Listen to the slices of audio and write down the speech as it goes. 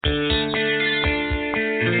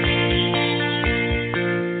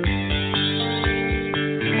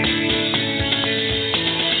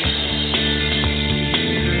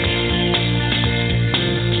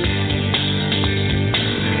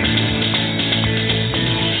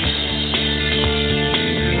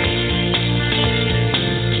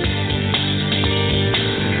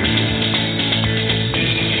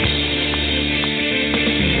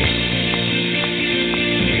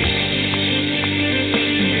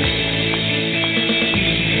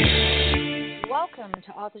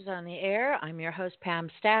Authors on the Air. I'm your host, Pam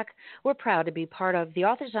Stack. We're proud to be part of the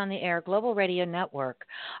Authors on the Air Global Radio Network.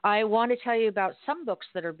 I want to tell you about some books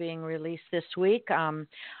that are being released this week.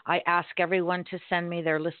 I ask everyone to send me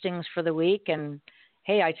their listings for the week, and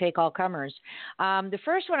hey, I take all comers. The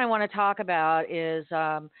first one I want to talk about is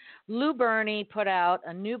Lou Berney put out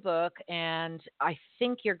a new book, and I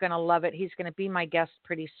think you're going to love it. He's going to be my guest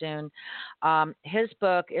pretty soon. His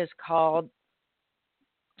book is called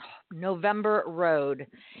November Road.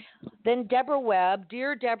 Then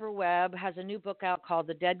Dear Deborah Webb, has a new book out called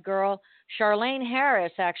The Dead Girl. Charlaine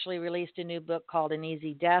Harris actually released a new book called An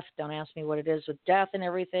Easy Death. Don't ask me what it is with death and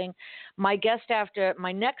everything. My next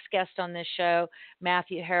guest on this show,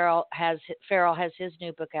 Matthew Farrell, has his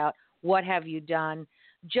new book out, What Have You Done?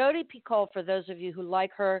 Jodi Picoult, for those of you who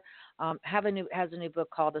like her, has a new book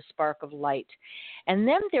called A Spark of Light. And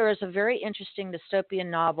then there is a very interesting dystopian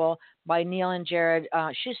novel by Neil and Jared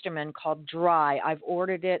Schusterman called Dry. I've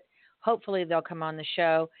ordered it. Hopefully they'll come on the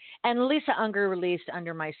show. And Lisa Unger released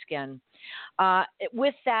Under My Skin.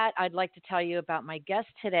 With that, I'd like to tell you about my guest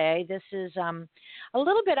today. This is a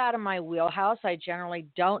little bit out of my wheelhouse. I generally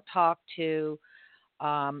don't talk to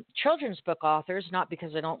children's book authors, not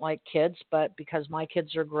because I don't like kids, but because my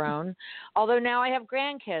kids are grown, although now I have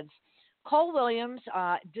grandkids. Cole Williams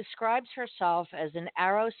describes herself as an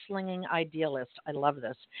arrow-slinging idealist. I love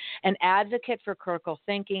this. An advocate for critical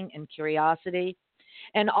thinking and curiosity.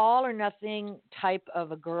 An all-or-nothing type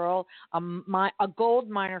of a girl, a gold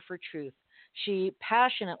miner for truth. She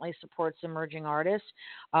passionately supports emerging artists,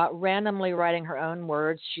 randomly writing her own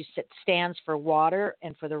words. She stands for water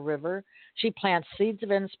and for the river. She plants seeds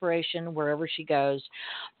of inspiration wherever she goes.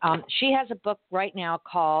 She has a book right now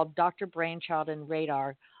called Dr. Brainchild and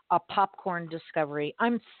Radar, a popcorn discovery.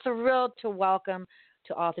 I'm thrilled to welcome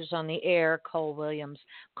to Authors on the Air, Cole Williams.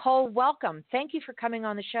 Cole, welcome. Thank you for coming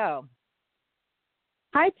on the show.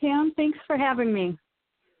 Hi, Pam. Thanks for having me.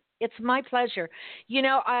 It's my pleasure. You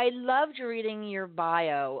know, I loved reading your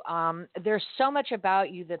bio. There's so much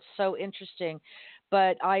about you that's so interesting,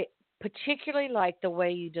 but I particularly like the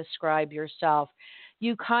way you describe yourself.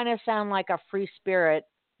 You kind of sound like a free spirit,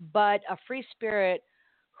 but a free spirit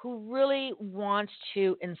who really wants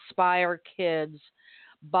to inspire kids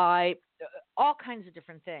by all kinds of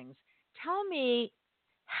different things. Tell me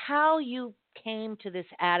how you came to this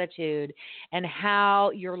attitude and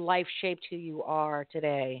how your life shaped who you are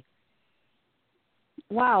today.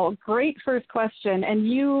 Wow, great first question.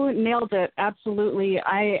 And you nailed it. Absolutely.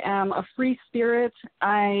 I am a free spirit.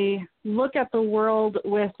 I look at the world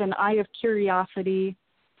with an eye of curiosity.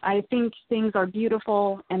 I think things are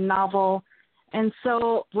beautiful and novel. And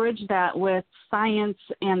so bridge that with science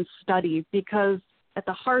and study, because at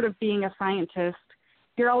the heart of being a scientist,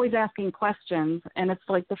 you're always asking questions, and it's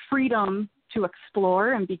like the freedom to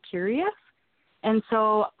explore and be curious. And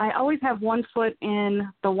so I always have one foot in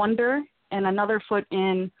the wonder and another foot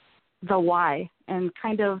in the why, and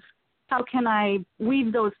kind of how can I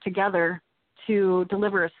weave those together to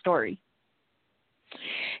deliver a story.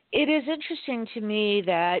 It is interesting to me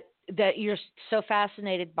that you're so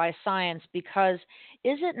fascinated by science, because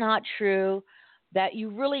is it not true that you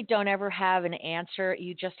really don't ever have an answer,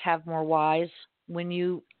 you just have more whys when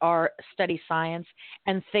you study science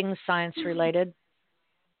and things science related?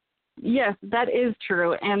 Yes, that is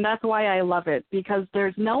true, and that's why I love it, because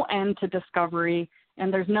there's no end to discovery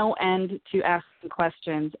and there's no end to asking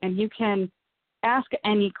questions, and you can ask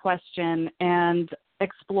any question and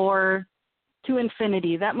explore to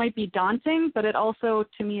infinity. That might be daunting, but it also,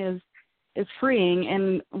 to me, is freeing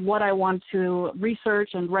in what I want to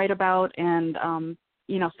research and write about and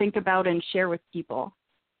think about and share with people.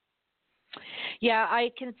 Yeah, I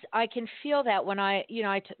can feel that when I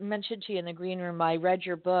mentioned to you in the green room, I read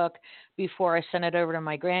your book before I sent it over to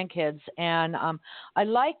my grandkids, and I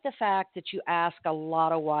like the fact that you ask a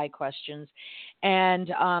lot of why questions, and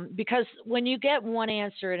because when you get one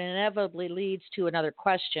answer, it inevitably leads to another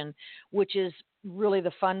question, which is really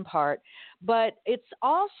the fun part. But it's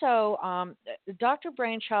also Dr.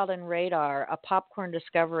 Brainchild and Radar, a popcorn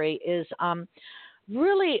discovery, is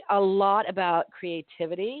really a lot about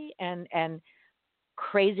creativity and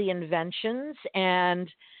crazy inventions and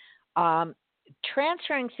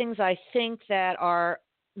transferring things I think that are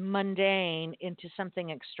mundane into something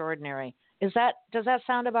extraordinary. Does that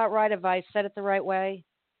sound about right? Have I said it the right way?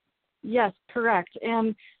 Yes, correct.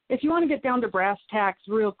 And if you want to get down to brass tacks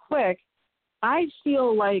real quick, I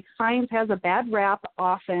feel like science has a bad rap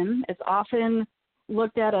often. It's often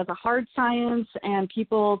looked at as a hard science and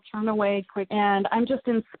people turn away quick. And I'm just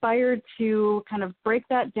inspired to kind of break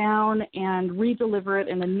that down and re-deliver it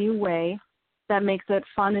in a new way that makes it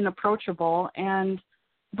fun and approachable. And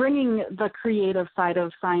bringing the creative side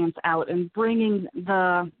of science out and bringing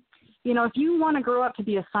the, if you want to grow up to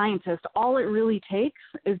be a scientist, all it really takes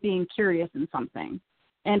is being curious in something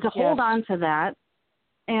and to hold on to that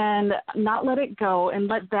and not let it go and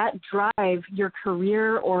let that drive your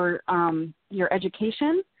career or your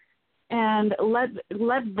education and let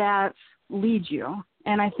that lead you.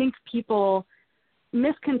 And I think people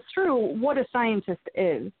misconstrue what a scientist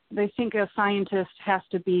is. They think a scientist has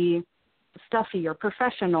to be stuffy or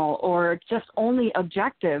professional or just only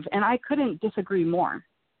objective, and I couldn't disagree more.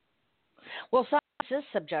 Well, science is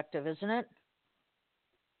subjective, isn't it?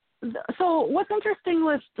 So what's interesting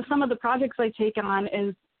with some of the projects I take on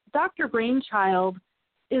is Dr. Brainchild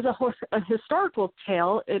is a historical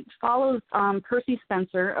tale. It follows Percy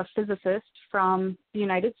Spencer, a physicist from the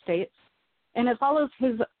United States, and it follows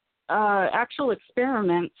his actual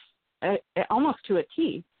experiments almost to a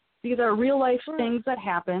T. These are real-life things that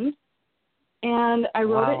happened, and I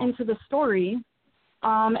wrote it into the story,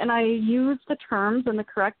 and I used the terms and the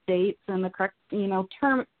correct dates and the correct,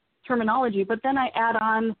 terminology, but then I add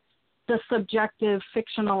on the subjective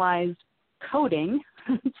fictionalized coding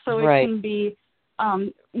so it can be,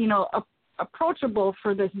 approachable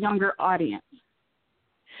for this younger audience.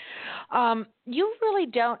 You really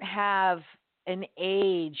don't have an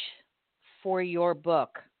age for your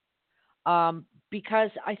book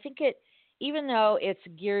because I think even though it's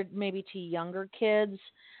geared maybe to younger kids,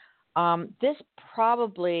 this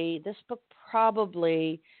book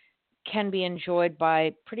probably can be enjoyed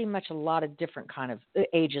by pretty much a lot of different kind of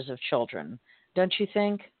ages of children, don't you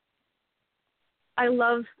think? I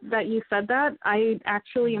love that you said that. I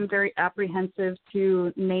actually am very apprehensive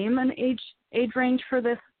to name an age range for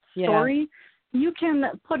this story. You can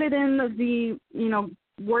put it in the,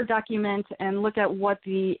 Word document and look at what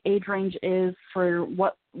the age range is for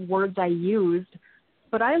what words I used.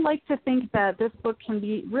 But I like to think that this book can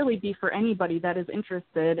really be for anybody that is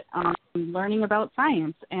interested in learning about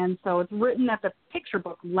science. And so it's written at the picture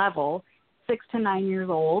book level, 6 to 9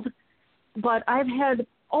 years old. But I've had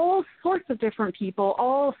all sorts of different people,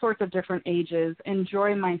 all sorts of different ages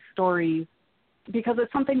enjoy my stories because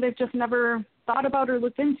it's something they've just never thought about or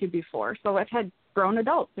looked into before. So I've had grown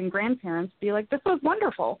adults and grandparents be like, this was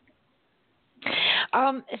wonderful.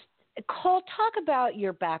 Cole, talk about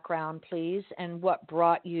your background, please, and what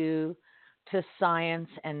brought you to science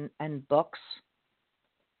and books.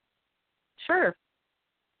 Sure.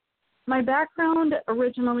 My background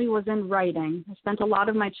originally was in writing. I spent a lot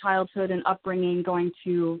of my childhood and upbringing going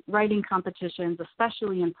to writing competitions,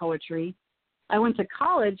 especially in poetry. I went to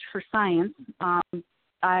college for science.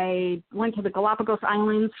 I went to the Galapagos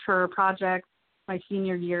Islands for a project my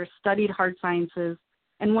senior year, studied hard sciences,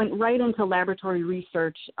 and went right into laboratory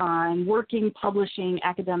research and working, publishing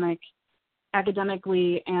academically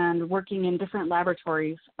and working in different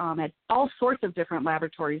laboratories at all sorts of different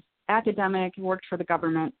laboratories, academic, worked for the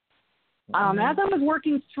government. As I was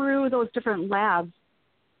working through those different labs,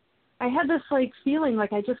 I had this feeling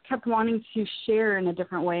like I just kept wanting to share in a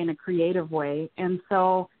different way, in a creative way. And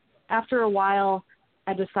so after a while,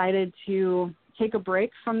 I decided to take a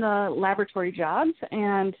break from the laboratory jobs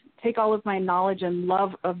and take all of my knowledge and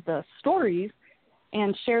love of the stories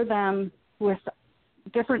and share them with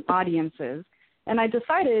different audiences. And I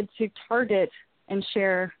decided to target and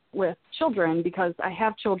share with children because I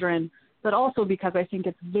have children, but also because I think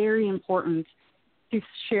it's very important to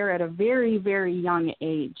share at a very, very young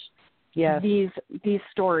age these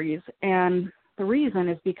stories. And the reason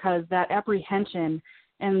is because that apprehension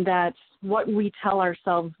and that what we tell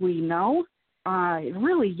ourselves we know,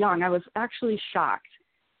 really young. I was actually shocked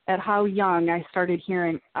at how young I started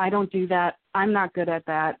hearing, I don't do that, I'm not good at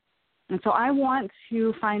that. And so I want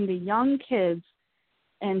to find the young kids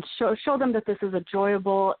and show them that this is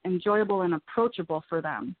enjoyable and approachable for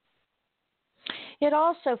them. It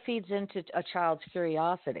also feeds into a child's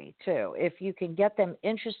curiosity, too. If you can get them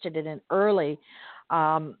interested in it early,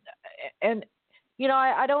 I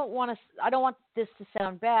don't want this to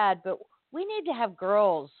sound bad, but we need to have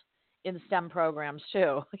girls in STEM programs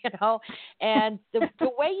too, and the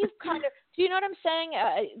way you've kind of, do you know what I'm saying?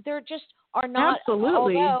 There just are not,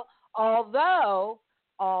 absolutely. Although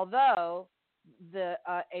a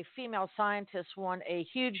female scientist won a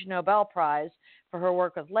huge Nobel Prize for her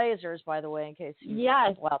work with lasers, by the way, in case you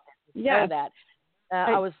know that.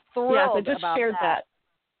 I was thrilled I just about shared that.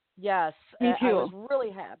 Yes, me too.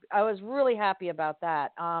 I was really happy about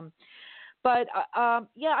that. But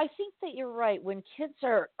I think that you're right. When kids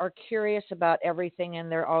are curious about everything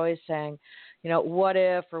and they're always saying, what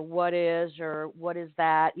if or what is or what is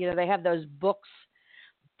that? They have those books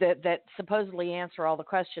that supposedly answer all the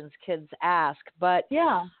questions kids ask. But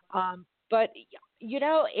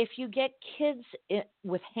if you get kids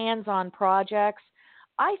with hands-on projects,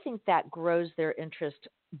 I think that grows their interest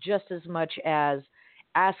just as much as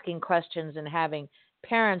asking questions and having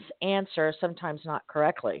parents answer, sometimes not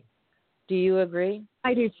correctly. Do you agree?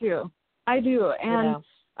 I do too. I do. And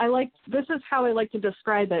this is how I like to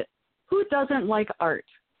describe it. Who doesn't like art?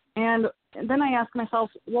 And then I ask myself,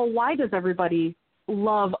 well, why does everybody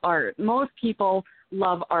love art? Most people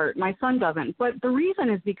love art. My son doesn't. But the reason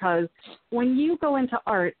is because when you go into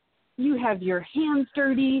art, you have your hands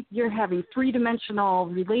dirty, you're having three-dimensional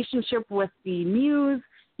relationship with the muse,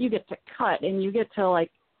 you get to cut and you get to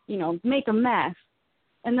make a mess.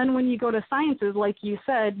 And then when you go to sciences, like you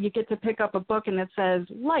said, you get to pick up a book and it says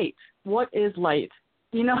light. What is light?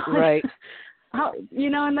 Right.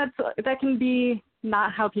 And that can be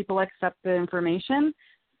not how people accept the information.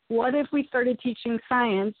 What if we started teaching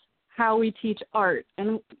science how we teach art?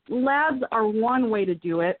 And labs are one way to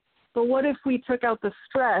do it, but what if we took out the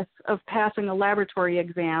stress of passing a laboratory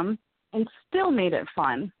exam and still made it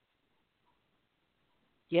fun?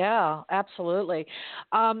 Yeah, absolutely.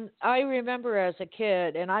 I remember as a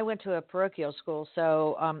kid, and I went to a parochial school,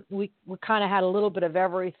 so we kind of had a little bit of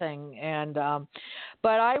everything. And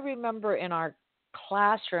but I remember in our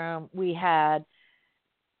classroom we had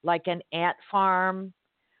like an ant farm,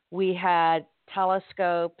 we had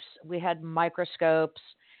telescopes, we had microscopes,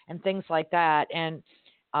 and things like that. And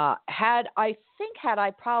had I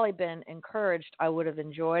probably been encouraged, I would have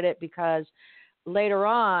enjoyed it, because later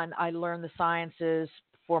on I learned the sciences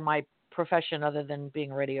for my profession other than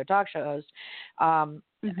being a radio talk show host.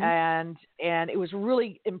 And it was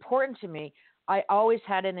really important to me. I always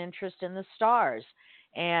had an interest in the stars,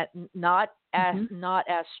 and not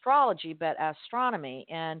astrology, but astronomy.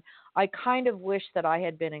 And I kind of wish that I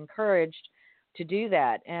had been encouraged to do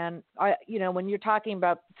that. And when you're talking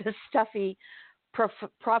about this stuffy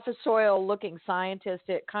professorial looking scientist,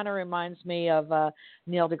 it kind of reminds me of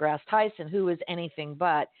Neil deGrasse Tyson, who is anything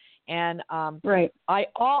but. And right. I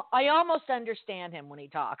almost understand him when he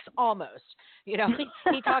talks. Almost, he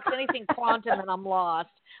talks anything quantum, and I'm lost.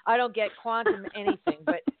 I don't get quantum anything,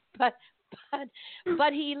 but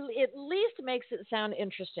he at least makes it sound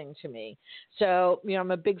interesting to me. So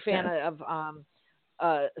I'm a big fan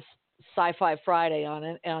of Sci-Fi Friday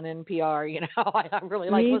on NPR. I really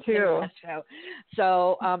like listening to that show.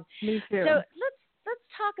 So me too. So let's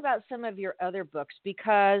talk about some of your other books,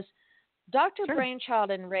 because Dr. Sure. Brainchild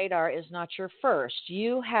and Radar is not your first.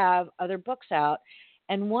 You have other books out,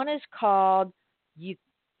 and one is called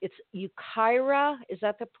it's Eucharia. Is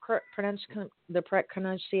that the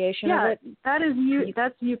pronunciation of it? That is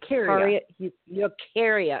that's Eucharia.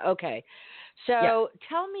 Eucharia. Okay. So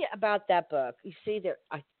tell me about that book. You see,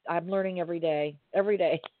 I'm learning every day. Every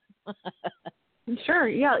day. Sure.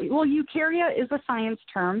 Yeah. Well, Eucharia is a science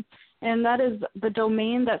term, and that is the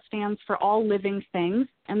domain that stands for all living things.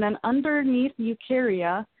 And then underneath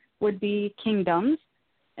Eucharia would be kingdoms.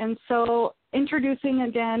 And so introducing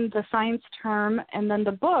again the science term, and then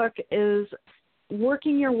the book is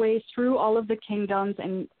working your way through all of the kingdoms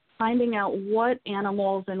and finding out what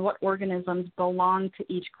animals and what organisms belong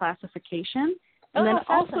to each classification. And then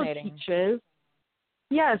also teaches,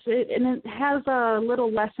 and it has a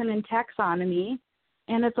little lesson in taxonomy.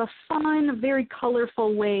 And it's a fun, very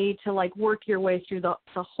colorful way to work your way through the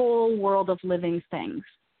whole world of living things.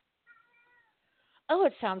 Oh,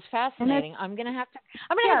 it sounds fascinating. I'm gonna have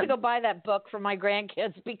to go buy that book for my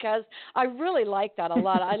grandkids, because I really like that a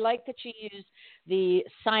lot. I like that you use the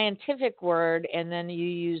scientific word, and then you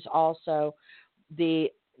use also the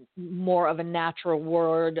more of a natural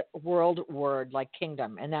world word like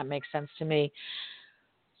kingdom, and that makes sense to me.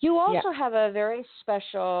 You also have a very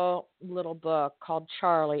special little book called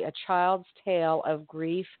Charlie, A Child's Tale of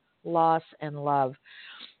Grief, Loss, and Love,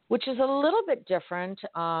 which is a little bit different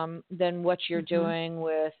than what you're doing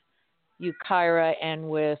with Eucharia and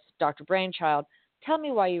with Dr. Brainchild. Tell me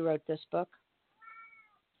why you wrote this book.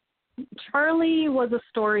 Charlie was a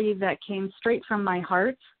story that came straight from my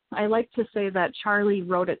heart. I like to say that Charlie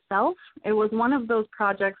wrote itself. It was one of those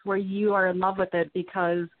projects where you are in love with it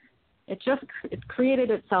because it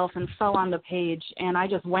created itself and fell on the page, and I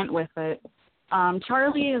just went with it.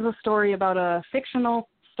 Charlie is a story about a fictional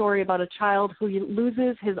story about a child who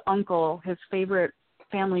loses his uncle, his favorite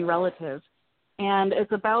family relative. And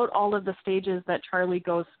it's about all of the stages that Charlie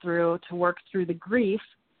goes through to work through the grief,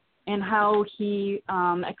 and how he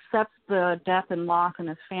accepts the death and loss in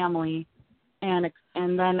his family. And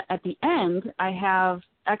then at the end, I have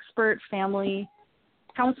expert family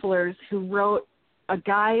counselors who wrote a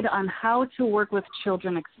guide on how to work with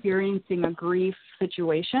children experiencing a grief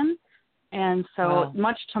situation. And so Wow.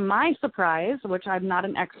 much to my surprise, which I'm not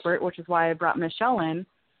an expert, which is why I brought Michelle in,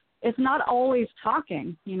 it's not always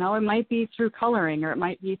talking. You know, it might be through coloring or it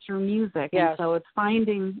might be through music. Yes. And so it's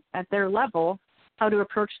finding at their level how to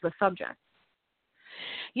approach the subject.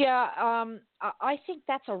 Yeah, I think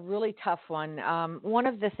that's a really tough one. One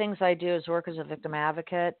of the things I do is work as a victim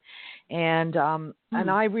advocate, and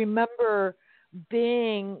I remember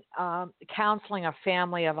being counseling a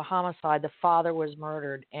family of a homicide. The father was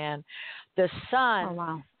murdered, and the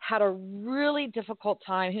son had a really difficult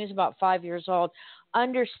time. He was about 5 years old,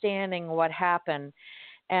 understanding what happened.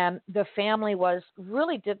 And the family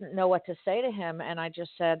really didn't know what to say to him. And I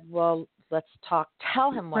just said, well, let's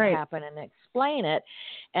tell him what happened and explain it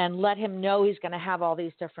and let him know he's going to have all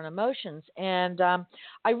these different emotions. And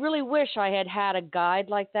I really wish I had had a guide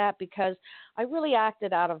like that, because I really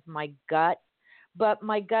acted out of my gut. But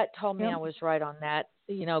my gut told me I was right on that,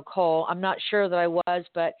 you know, Cole. I'm not sure that I was,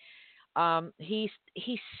 but he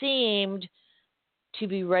seemed to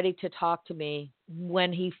be ready to talk to me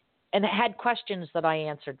when and had questions that I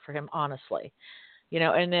answered for him honestly, you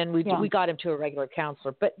know, and then we got him to a regular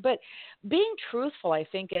counselor. But being truthful, I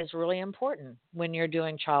think, is really important when you're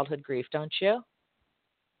doing childhood grief, don't you?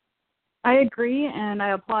 I agree, and I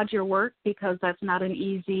applaud your work, because that's not an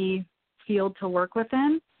easy field to work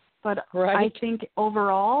within. But I think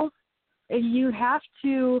overall, you have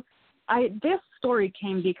to this story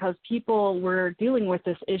came because people were dealing with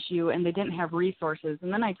this issue and they didn't have resources.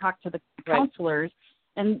 And then I talked to the counselors,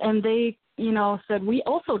 and they, you know, said, we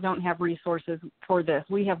also don't have resources for this.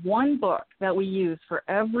 We have one book that we use for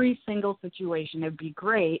every single situation. It'd be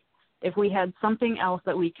great if we had something else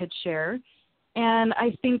that we could share. And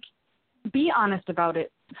I think, be honest about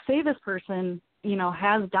it. Say this person, you know,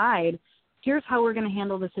 has died. Here's how we're going to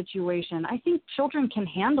handle the situation. I think children can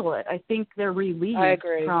handle it. I think they're relieved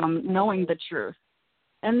from knowing the truth.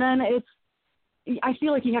 And then I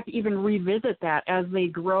feel like you have to even revisit that as they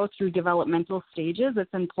grow through developmental stages. It's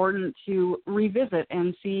important to revisit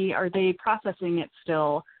and see, are they processing it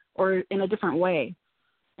still or in a different way?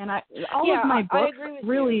 And all of my books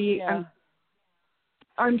really,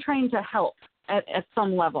 I'm trying to help at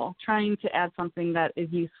some level, trying to add something that is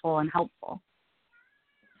useful and helpful.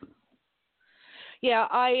 Yeah,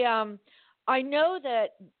 I know that,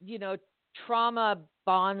 you know, trauma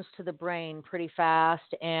bonds to the brain pretty fast,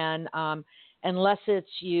 and unless it's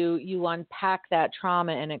you unpack that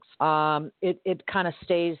trauma and it kind of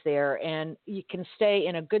stays there, and you can stay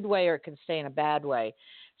in a good way or it can stay in a bad way.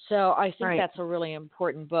 So I think that's a really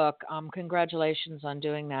important book. Congratulations on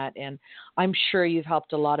doing that, and I'm sure you've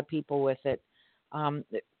helped a lot of people with it.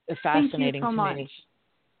 Fascinating. Thank you so much.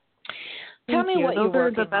 Tell me what you're working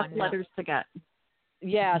on. Those are the best letters to get.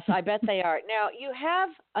 Yes, I bet they are. Now, you have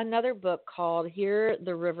another book called Hear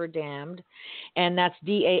the River Dammed, and that's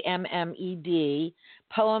Dammed,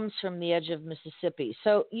 Poems from the Edge of Mississippi.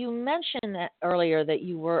 So you mentioned that earlier that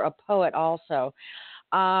you were a poet also.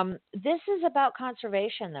 This is about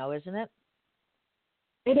conservation, though, isn't it?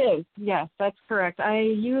 It is, yes, that's correct. I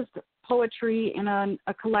used poetry in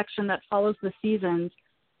a collection that follows the seasons,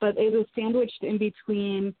 but it was sandwiched in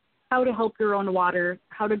between how to help your own water,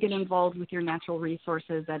 how to get involved with your natural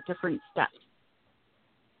resources at different steps.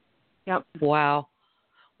 Yep. Wow.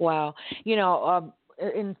 You know,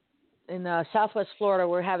 in Southwest Florida,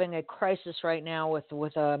 we're having a crisis right now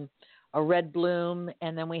with a red bloom,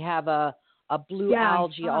 and then we have a blue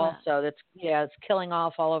algae also it's killing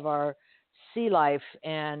off all of our sea life,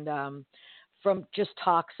 and from just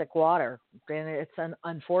toxic water, and it's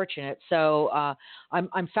unfortunate. So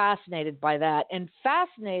I'm fascinated by that, and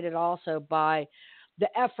fascinated also by the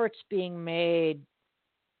efforts being made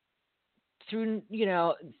through, you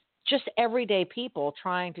know, just everyday people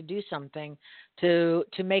trying to do something to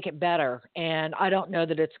make it better. And I don't know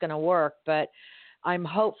that it's going to work, but I'm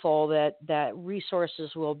hopeful that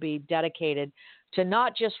resources will be dedicated to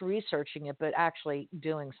not just researching it, but actually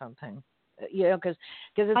doing something. You know, because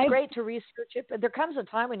it's great to research it, but there comes a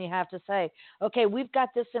time when you have to say, okay, we've got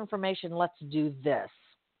this information, let's do this.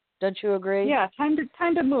 Don't you agree? Yeah, time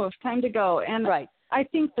to move, time to go. And I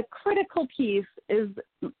think the critical piece is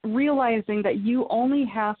realizing that you only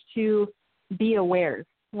have to be aware.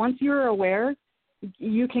 Once you're aware,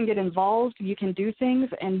 you can get involved, you can do things,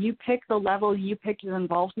 and you pick the level, you pick your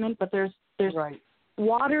involvement, but there's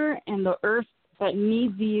water and the earth that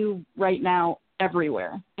needs you right now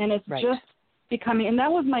everywhere. And it's just becoming, and that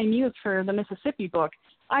was my muse for the Mississippi book.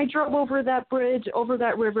 I drove over that bridge, over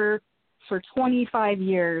that river for 25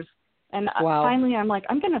 years. And finally I'm like,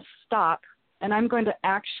 I'm going to stop and I'm going to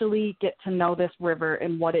actually get to know this river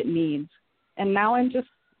and what it needs. And now I'm just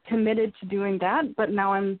committed to doing that. But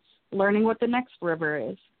now I'm learning what the next river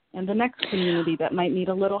is. and the next community that might need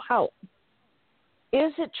a little help.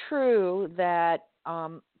 Is it true that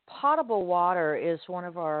potable water is one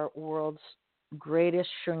of our world's greatest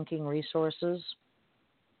shrinking resources?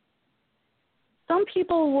 Some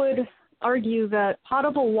people would argue that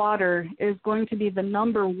potable water is going to be the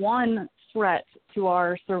number one threat to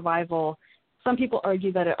our survival. Some people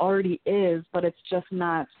argue that it already is, but it's just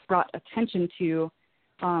not brought attention to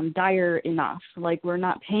dire enough. Like, we're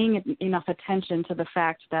not paying enough attention to the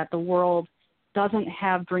fact that the world doesn't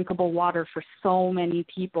have drinkable water for so many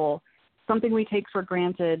people, something we take for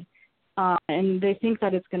granted, and they think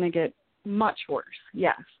that it's going to get much worse.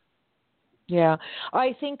 Yes. Yeah,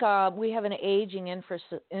 I think we have an aging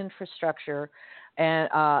infrastructure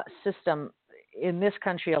and system in this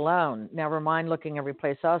country alone. Never mind looking every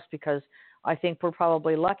place else, because I think we're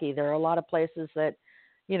probably lucky. There are a lot of places that,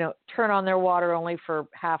 turn on their water only for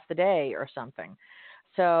half the day or something.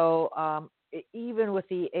 So even with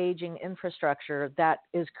the aging infrastructure, that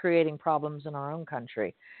is creating problems in our own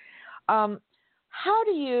country. How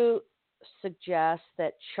do you suggest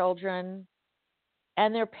that children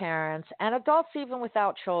and their parents and adults, even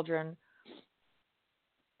without children,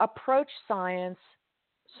 approach science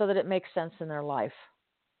so that it makes sense in their life?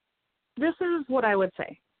 This is what I would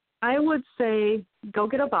say. I would say go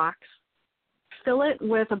get a box, fill it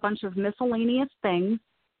with a bunch of miscellaneous things,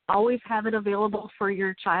 always have it available for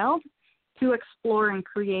your child to explore and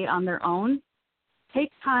create on their own.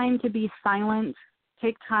 Take time to be silent.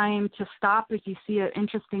 Take time to stop if you see an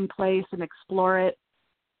interesting place and explore it.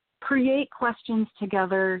 Create questions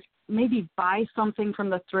together. Maybe buy something from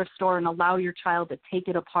the thrift store and allow your child to take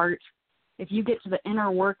it apart. If you get to the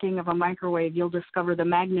inner working of a microwave, you'll discover the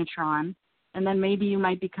magnetron, and then maybe you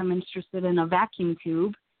might become interested in a vacuum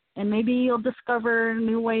tube, and maybe you'll discover a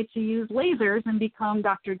new way to use lasers and become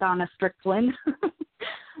Dr. Donna Strickland.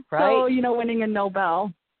 Right. So, winning a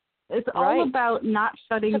Nobel. It's all about not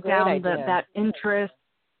shutting down that interest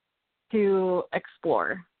to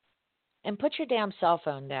explore. And put your damn cell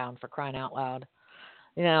phone down, for crying out loud.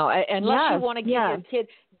 Unless you want to give your kid,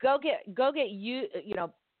 go get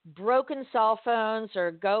broken cell phones,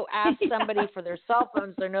 or go ask somebody for their cell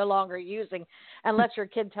phones they're no longer using, and let your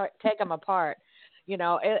kid take them apart.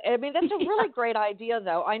 I mean, that's a really great idea,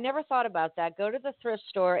 though. I never thought about that. Go to the thrift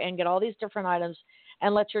store and get all these different items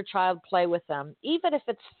and let your child play with them. Even if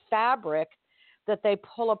it's fabric that they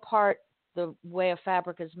pull apart the way a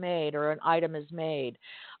fabric is made or an item is made.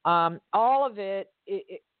 All of it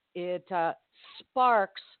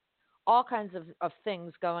sparks all kinds of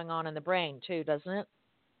things going on in the brain too, doesn't it?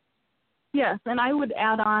 Yes, and I would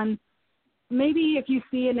add on, maybe if you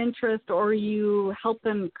see an interest or you help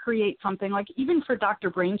them create something, like even for Dr.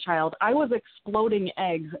 Brainchild, I was exploding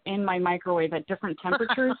eggs in my microwave at different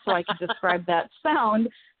temperatures so I could describe that sound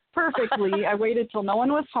perfectly. I waited till no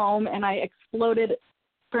one was home and I exploded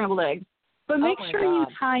scrambled eggs. But make sure you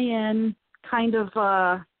tie in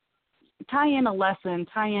a lesson,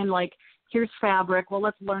 tie in like, here's fabric. Well,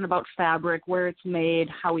 let's learn about fabric, where it's made,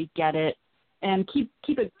 how we get it, and keep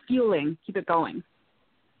it fueling, keep it going.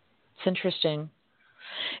 It's interesting.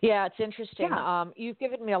 Yeah, it's interesting. Yeah. You've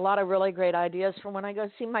given me a lot of really great ideas for when I go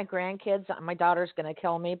see my grandkids. My daughter's going to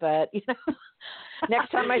kill me, but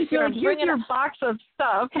next time I see her, here's your box of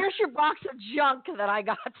stuff. Here's your box of junk that I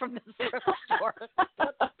got from the thrift store.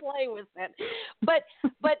 Let's play with it. But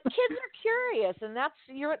kids are curious, and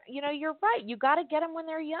you're right. You got to get them when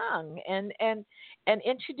they're young, and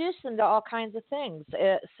introduce them to all kinds of things.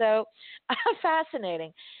 So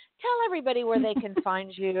fascinating. Tell everybody where they can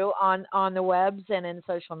find you on the webs and in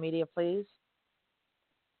social media, please.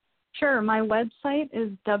 Sure. My website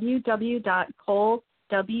is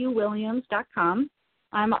www.colewwilliams.com.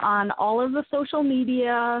 I'm on all of the social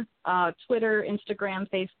media, Twitter, Instagram,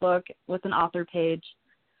 Facebook, with an author page.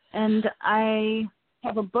 And I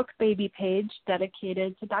have a book baby page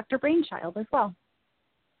dedicated to Dr. Brainchild as well.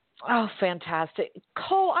 Oh, fantastic.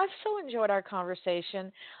 Cole, I've so enjoyed our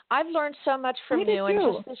conversation. I've learned so much from you in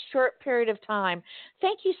just this short period of time.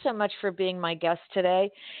 Thank you so much for being my guest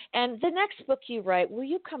today. And the next book you write, will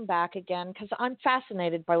you come back again? Because I'm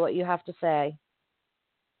fascinated by what you have to say.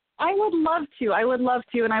 I would love to.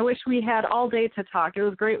 And I wish we had all day to talk. It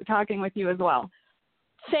was great talking with you as well.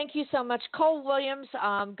 Thank you so much. Cole Williams,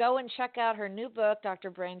 go and check out her new book,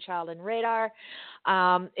 Dr. Brainchild and Radar.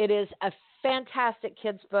 It is a fantastic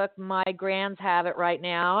kids book. My grands have it right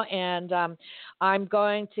now, and I'm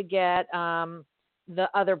going to get the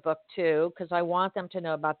other book too, because I want them to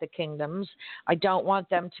know about the kingdoms. I don't want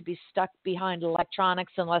them to be stuck behind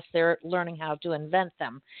electronics unless they're learning how to invent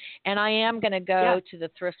them. And I am going to go to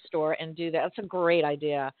the thrift store and do that. That's a great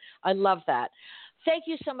idea. I love that. Thank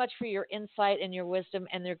you so much for your insight and your wisdom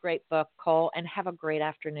and your great book, Cole, and have a great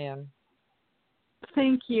afternoon.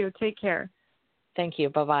 Thank you. Take care. Thank you.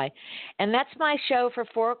 Bye-bye. And that's my show for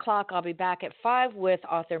 4 o'clock. I'll be back at 5 with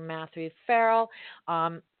author Matthew Farrell.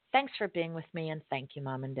 Thanks for being with me, and thank you,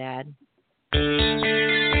 Mom and Dad.